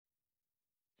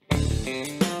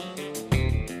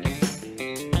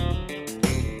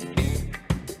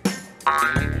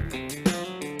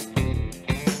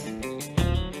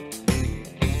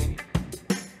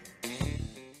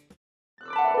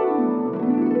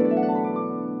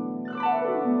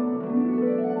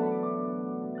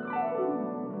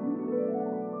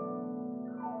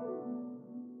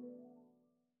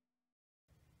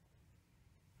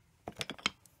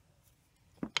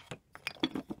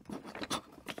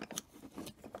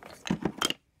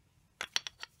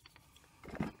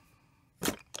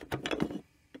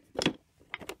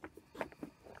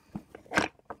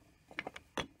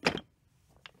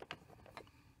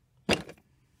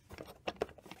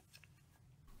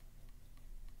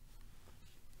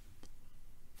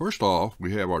First off,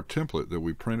 we have our template that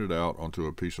we printed out onto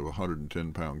a piece of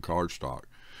 110-pound cardstock.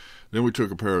 Then we took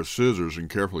a pair of scissors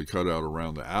and carefully cut out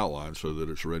around the outline so that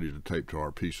it's ready to tape to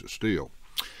our piece of steel.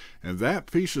 And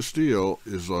that piece of steel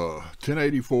is a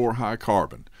 1084 high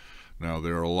carbon. Now,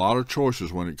 there are a lot of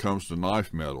choices when it comes to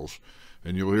knife metals,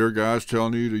 and you'll hear guys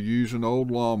telling you to use an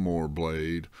old lawnmower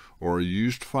blade or a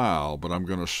used file, but I'm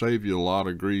going to save you a lot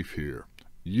of grief here.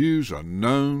 Use a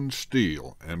known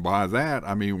steel, and by that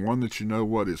I mean one that you know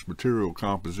what its material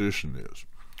composition is.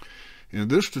 In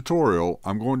this tutorial,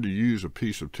 I'm going to use a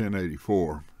piece of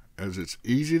 1084 as it's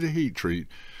easy to heat treat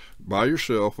by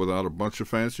yourself without a bunch of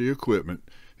fancy equipment.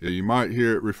 You might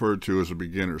hear it referred to as a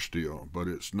beginner steel, but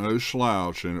it's no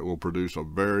slouch and it will produce a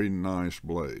very nice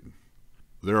blade.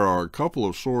 There are a couple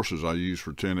of sources I use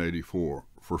for 1084.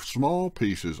 For small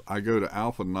pieces, I go to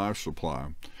Alpha Knife Supply.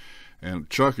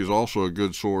 And Chuck is also a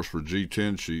good source for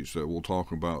G10 sheets that we'll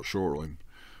talk about shortly.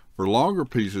 For longer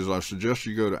pieces, I suggest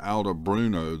you go to Aldo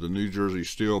Bruno, the New Jersey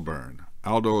steel baron.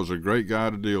 Aldo is a great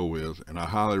guy to deal with, and I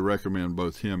highly recommend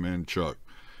both him and Chuck.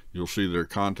 You'll see their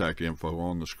contact info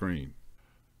on the screen.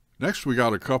 Next, we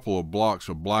got a couple of blocks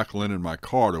of black linen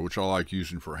micarta, which I like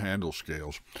using for handle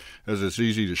scales, as it's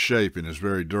easy to shape and is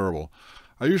very durable.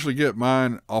 I usually get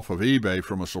mine off of eBay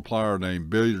from a supplier named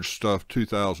Billiard Stuff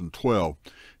 2012.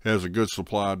 It has a good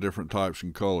supply of different types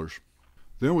and colors.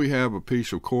 Then we have a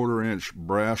piece of 1/4-inch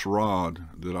brass rod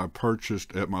that I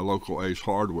purchased at my local Ace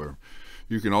Hardware.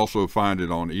 You can also find it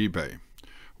on eBay.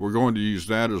 We're going to use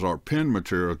that as our pin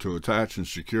material to attach and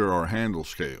secure our handle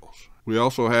scales. We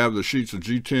also have the sheets of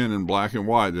G10 in black and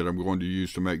white that I'm going to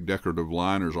use to make decorative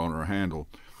liners on our handle.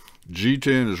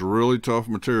 G10 is really tough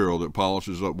material that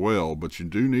polishes up well, but you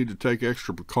do need to take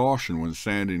extra precaution when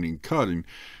sanding and cutting,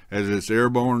 as its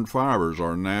airborne fibers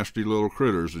are nasty little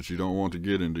critters that you don't want to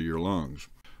get into your lungs.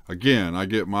 Again, I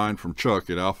get mine from Chuck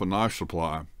at Alpha Knife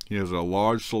Supply. He has a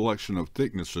large selection of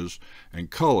thicknesses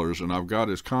and colors, and I've got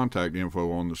his contact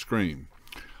info on the screen.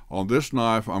 On this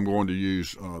knife, I'm going to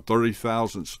use 30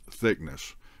 thousandths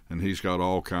thickness, and he's got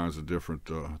all kinds of different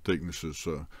thicknesses,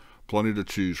 plenty to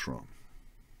choose from.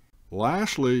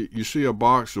 Lastly, you see a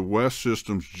box of West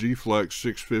Systems G-Flex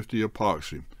 650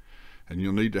 epoxy, and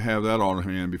you'll need to have that on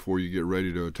hand before you get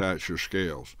ready to attach your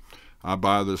scales. I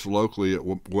buy this locally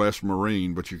at West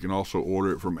Marine, but you can also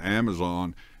order it from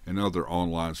Amazon and other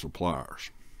online suppliers.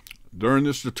 During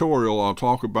this tutorial, I'll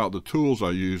talk about the tools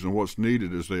I use and what's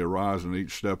needed as they arise in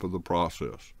each step of the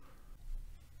process.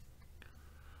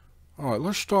 Alright,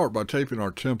 let's start by taping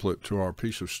our template to our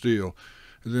piece of steel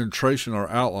and then tracing our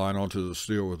outline onto the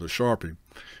steel with a Sharpie.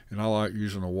 And I like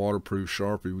using a waterproof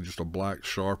Sharpie with just a black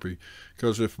Sharpie,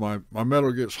 because if my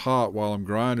metal gets hot while I'm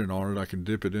grinding on it, I can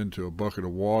dip it into a bucket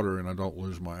of water and I don't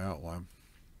lose my outline.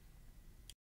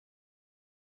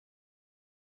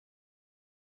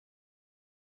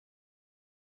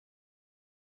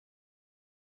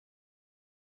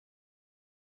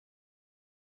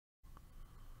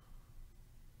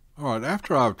 Alright,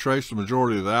 after I've traced the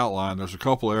majority of the outline, there's a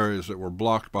couple areas that were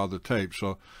blocked by the tape,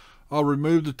 so I'll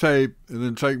remove the tape and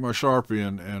then take my Sharpie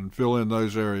and fill in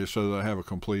those areas so that I have a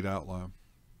complete outline.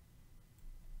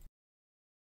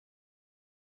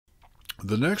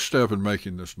 The next step in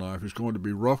making this knife is going to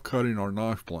be rough cutting our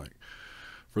knife blank.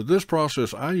 For this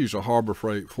process, I use a Harbor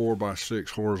Freight 4x6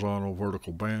 horizontal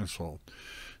vertical bandsaw.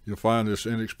 You'll find this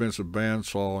inexpensive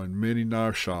bandsaw in many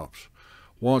knife shops.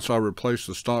 Once I replaced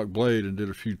the stock blade and did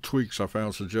a few tweaks I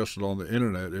found suggested on the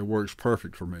internet, it works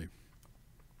perfect for me.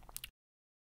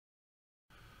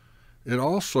 It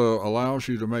also allows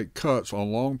you to make cuts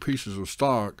on long pieces of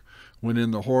stock when in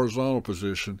the horizontal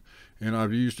position, and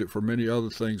I've used it for many other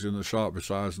things in the shop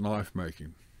besides knife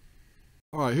making.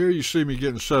 Alright, here you see me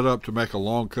getting set up to make a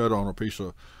long cut on a piece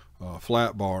of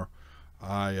flat bar.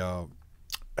 I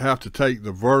have to take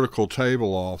the vertical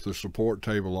table off, the support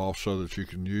table off, so that you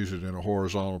can use it in a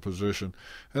horizontal position.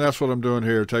 And that's what I'm doing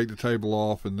here. Take the table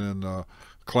off and then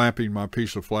clamping my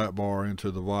piece of flat bar into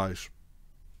the vise.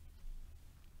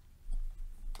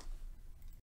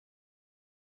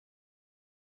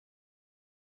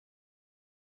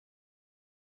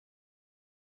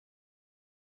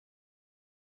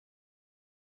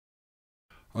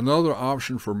 Another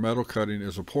option for metal cutting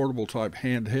is a portable type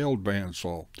handheld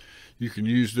bandsaw. You can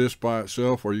use this by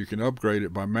itself, or you can upgrade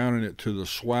it by mounting it to the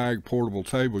swag portable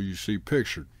table you see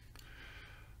pictured.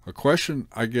 A question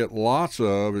I get lots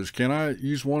of is, can I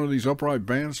use one of these upright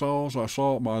bandsaws I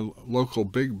saw at my local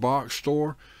big box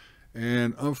store?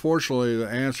 And unfortunately the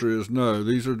answer is no.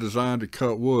 These are designed to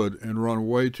cut wood and run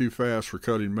way too fast for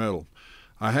cutting metal.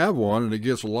 I have one and it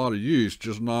gets a lot of use,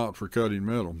 just not for cutting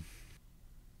metal.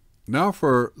 Now,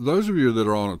 for those of you that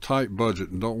are on a tight budget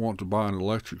and don't want to buy an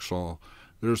electric saw,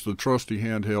 there's the trusty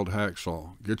handheld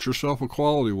hacksaw. Get yourself a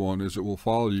quality one, as it will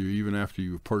follow you even after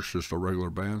you've purchased a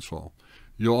regular bandsaw.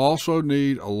 You'll also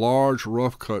need a large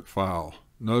rough cut file.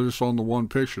 Notice on the one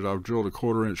picture I've drilled a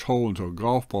 1/4-inch hole into a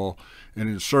golf ball and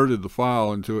inserted the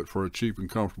file into it for a cheap and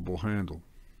comfortable handle.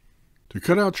 To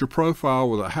cut out your profile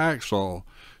with a hacksaw,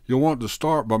 you'll want to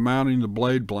start by mounting the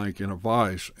blade blank in a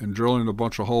vise and drilling a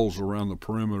bunch of holes around the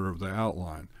perimeter of the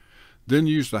outline. Then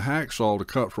use the hacksaw to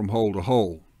cut from hole to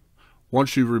hole.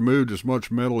 Once you've removed as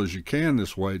much metal as you can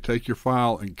this way, take your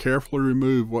file and carefully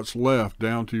remove what's left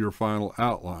down to your final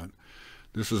outline.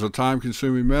 This is a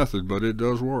time-consuming method, but it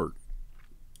does work.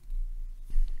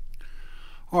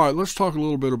 All right, let's talk a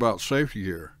little bit about safety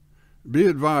gear. Be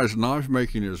advised, knife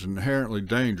making is inherently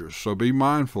dangerous, so be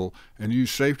mindful and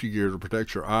use safety gear to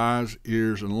protect your eyes,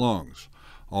 ears, and lungs.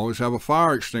 Always have a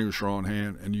fire extinguisher on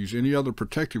hand and use any other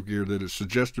protective gear that is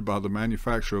suggested by the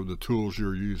manufacturer of the tools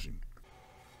you're using.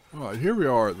 All right, here we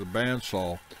are at the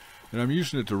bandsaw, and I'm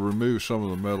using it to remove some of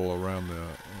the metal around the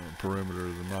perimeter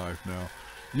of the knife. Now,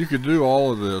 you could do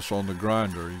all of this on the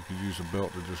grinder. You could use a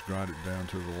belt to just grind it down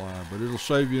to the line, but it'll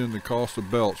save you in the cost of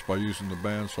belts by using the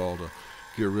bandsaw to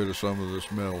get rid of some of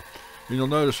this metal. And you'll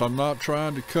notice I'm not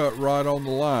trying to cut right on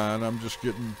the line. I'm just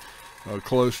getting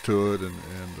close to it, and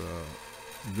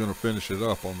I'm going to finish it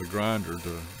up on the grinder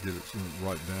to get it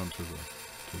right down to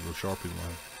the Sharpie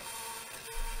line.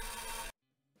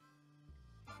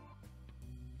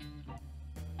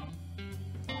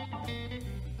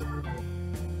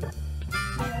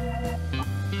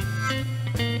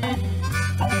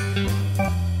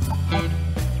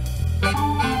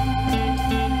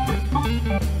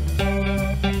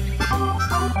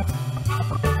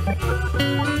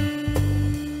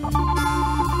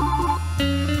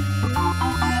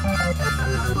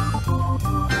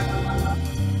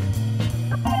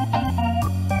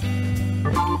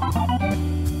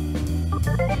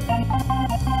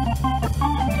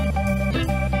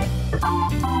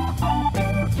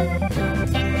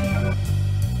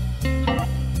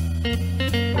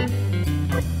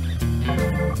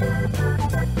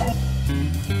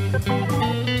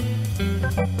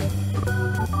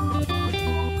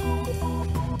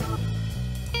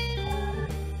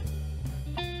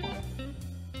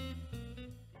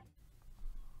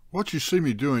 What you see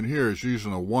me doing here is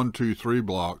using a 1-2-3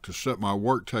 block to set my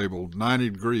work table 90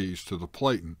 degrees to the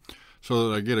platen so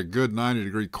that I get a good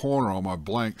 90-degree corner on my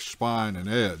blank spine and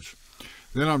edge.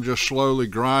 Then I'm just slowly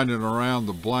grinding around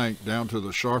the blank down to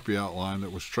the Sharpie outline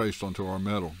that was traced onto our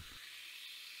metal.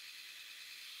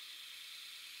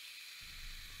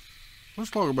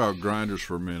 Let's talk about grinders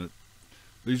for a minute.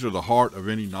 These are the heart of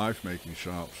any knife making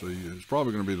shop, so it's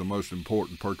probably going to be the most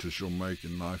important purchase you'll make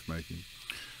in knife making.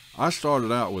 I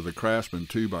started out with a Craftsman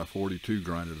 2x42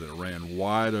 grinder that ran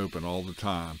wide open all the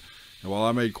time, and while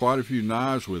I made quite a few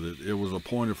knives with it, it was a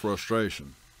point of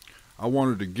frustration. I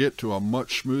wanted to get to a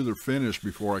much smoother finish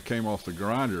before I came off the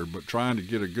grinder, but trying to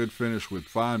get a good finish with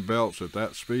fine belts at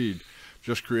that speed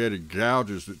just created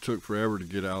gouges that took forever to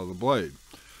get out of the blade.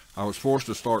 I was forced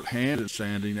to start hand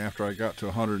sanding after I got to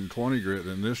 120 grit,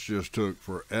 and this just took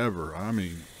forever. I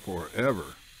mean, forever.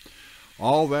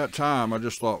 All that time I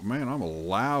just thought, man, I'm a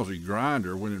lousy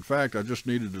grinder, when in fact I just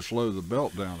needed to slow the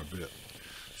belt down a bit.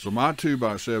 So my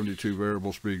 2x72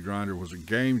 variable speed grinder was a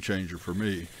game changer for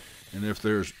me, and if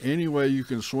there's any way you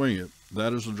can swing it,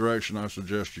 that is the direction I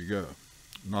suggest you go.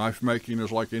 Knife making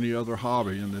is like any other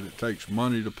hobby in that it takes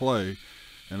money to play,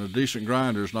 and a decent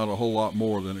grinder is not a whole lot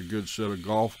more than a good set of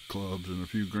golf clubs and a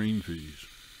few green fees.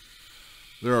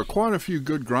 There are quite a few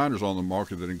good grinders on the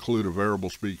market that include a variable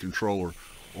speed controller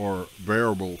or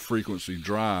variable frequency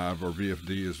drive, or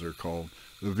VFD as they're called.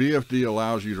 The VFD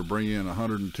allows you to bring in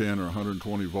 110 or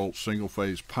 120 volt single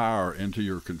phase power into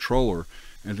your controller,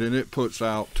 and then it puts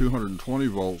out 220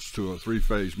 volts to a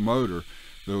 3-phase motor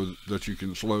that you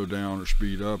can slow down or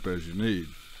speed up as you need.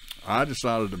 I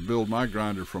decided to build my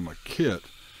grinder from a kit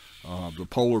the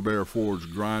Polar Bear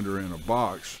Forge grinder in a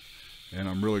box, and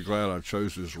I'm really glad I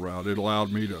chose this route. It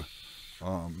allowed me to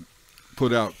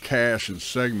put out cache and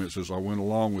segments as I went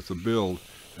along with the build,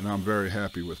 and I'm very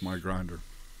happy with my grinder.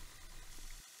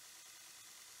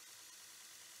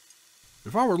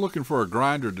 If I were looking for a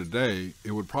grinder today,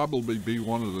 it would probably be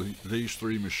one of these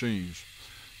three machines: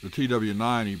 the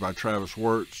TW90 by Travis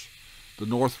Wirtz, the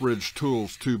Northridge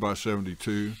Tools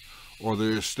 2x72, or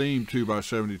the Esteem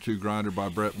 2x72 grinder by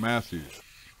Brett Matthews.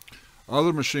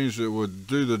 Other machines that would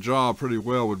do the job pretty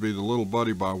well would be the Little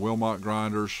Buddy by Wilmot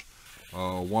Grinders,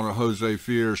 one of Jose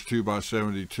Fier's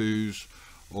 2x72s,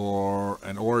 or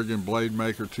an Oregon Blade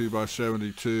Maker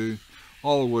 2x72,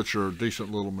 all of which are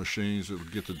decent little machines that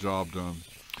would get the job done.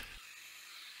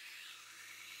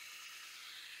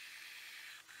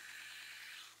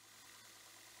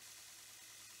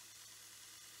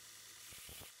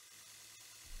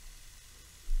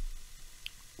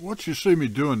 What you see me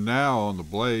doing now on the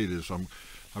blade is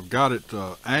I've got it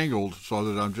angled so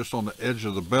that I'm just on the edge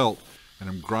of the belt, and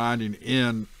I'm grinding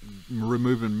in,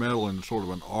 removing metal in sort of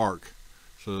an arc,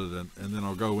 so that, and then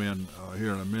I'll go in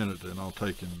here in a minute, and I'll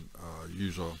take and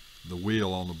use the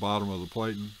wheel on the bottom of the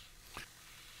plating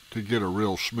to get a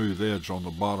real smooth edge on the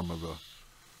bottom of the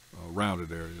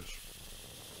rounded areas.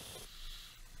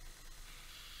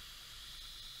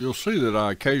 You'll see that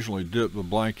I occasionally dip the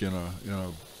blank in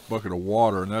a bucket of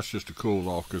water, and that's just to cool it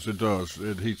off, because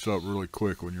it heats up really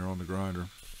quick when you're on the grinder.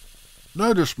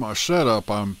 Notice my setup.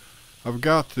 I've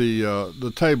got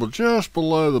the table just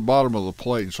below the bottom of the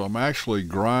plate, so I'm actually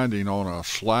grinding on a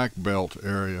slack belt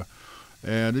area,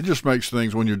 and it just makes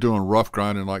things, when you're doing rough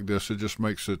grinding like this, it just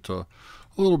makes it a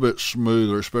little bit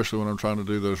smoother, especially when I'm trying to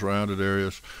do those rounded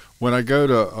areas. When I go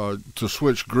to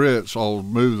switch grits, I'll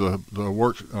move the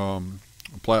work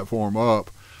platform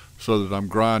up so that I'm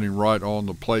grinding right on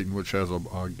the plating, which has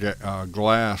a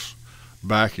glass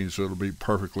backing, so it'll be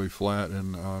perfectly flat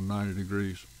and 90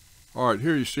 degrees. All right,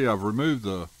 here you see I've removed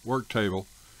the work table,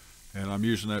 and I'm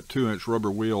using that 2-inch rubber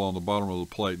wheel on the bottom of the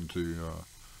plating to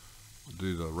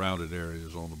do the rounded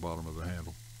areas on the bottom of the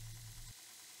handle.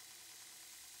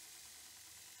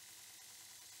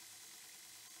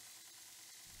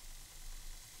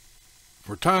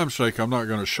 For time's sake, I'm not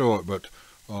going to show it, but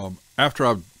after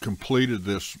I've completed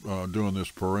this, doing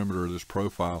this perimeter, this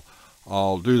profile,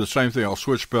 I'll do the same thing. I'll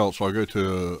switch belts. So I'll go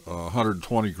to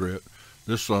 120 grit.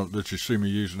 This that you see me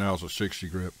using now is a 60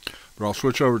 grit. But I'll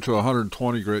switch over to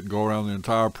 120 grit and go around the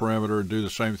entire perimeter and do the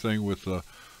same thing with the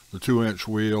 2-inch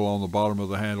wheel on the bottom of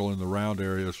the handle in the round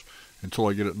areas until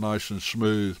I get it nice and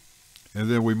smooth. And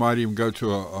then we might even go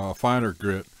to a finer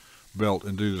grit belt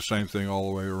and do the same thing all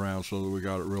the way around, so that we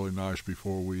got it really nice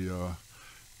before we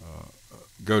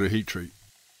go to heat treat.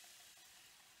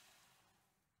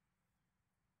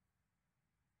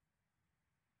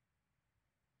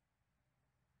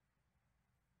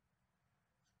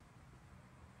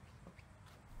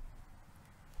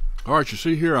 All right, you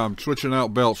see here I'm switching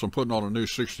out belts. I'm putting on a new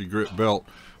 60 grit belt.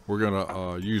 We're going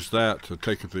to use that to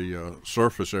take the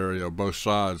surface area of both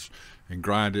sides and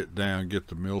grind it down, get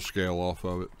the mill scale off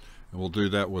of it. And we'll do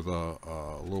that with a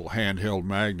little handheld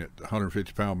magnet, a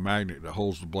 150-pound magnet that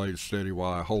holds the blade steady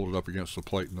while I hold it up against the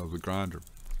plating of the grinder.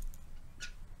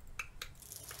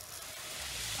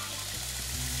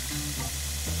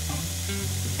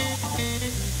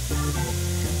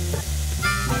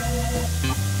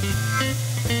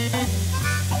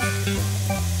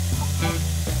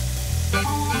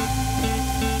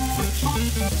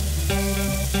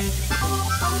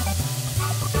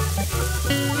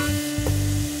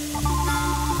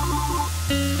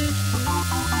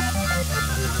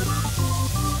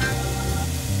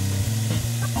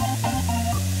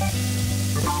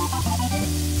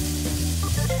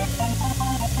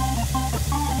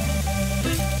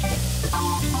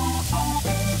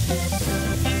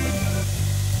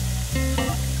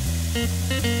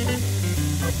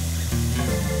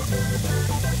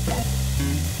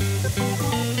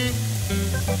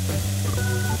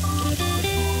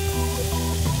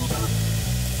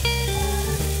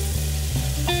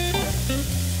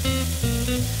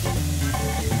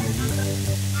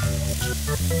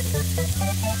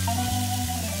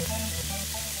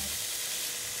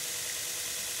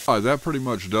 All right, that pretty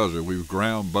much does it. We've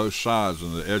ground both sides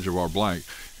on the edge of our blank,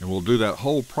 and we'll do that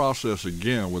whole process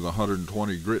again with a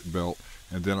 120 grit belt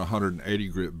and then a 180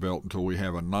 grit belt until we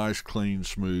have a nice, clean,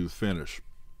 smooth finish.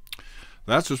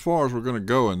 That's as far as we're going to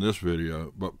go in this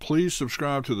video, but please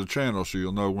subscribe to the channel so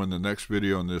you'll know when the next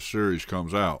video in this series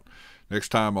comes out. Next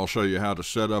time I'll show you how to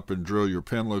set up and drill your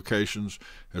pin locations,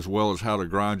 as well as how to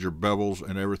grind your bevels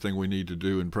and everything we need to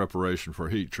do in preparation for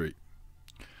heat treat.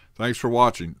 Thanks for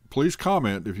watching. Please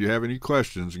comment if you have any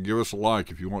questions and give us a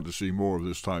like if you want to see more of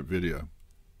this type video.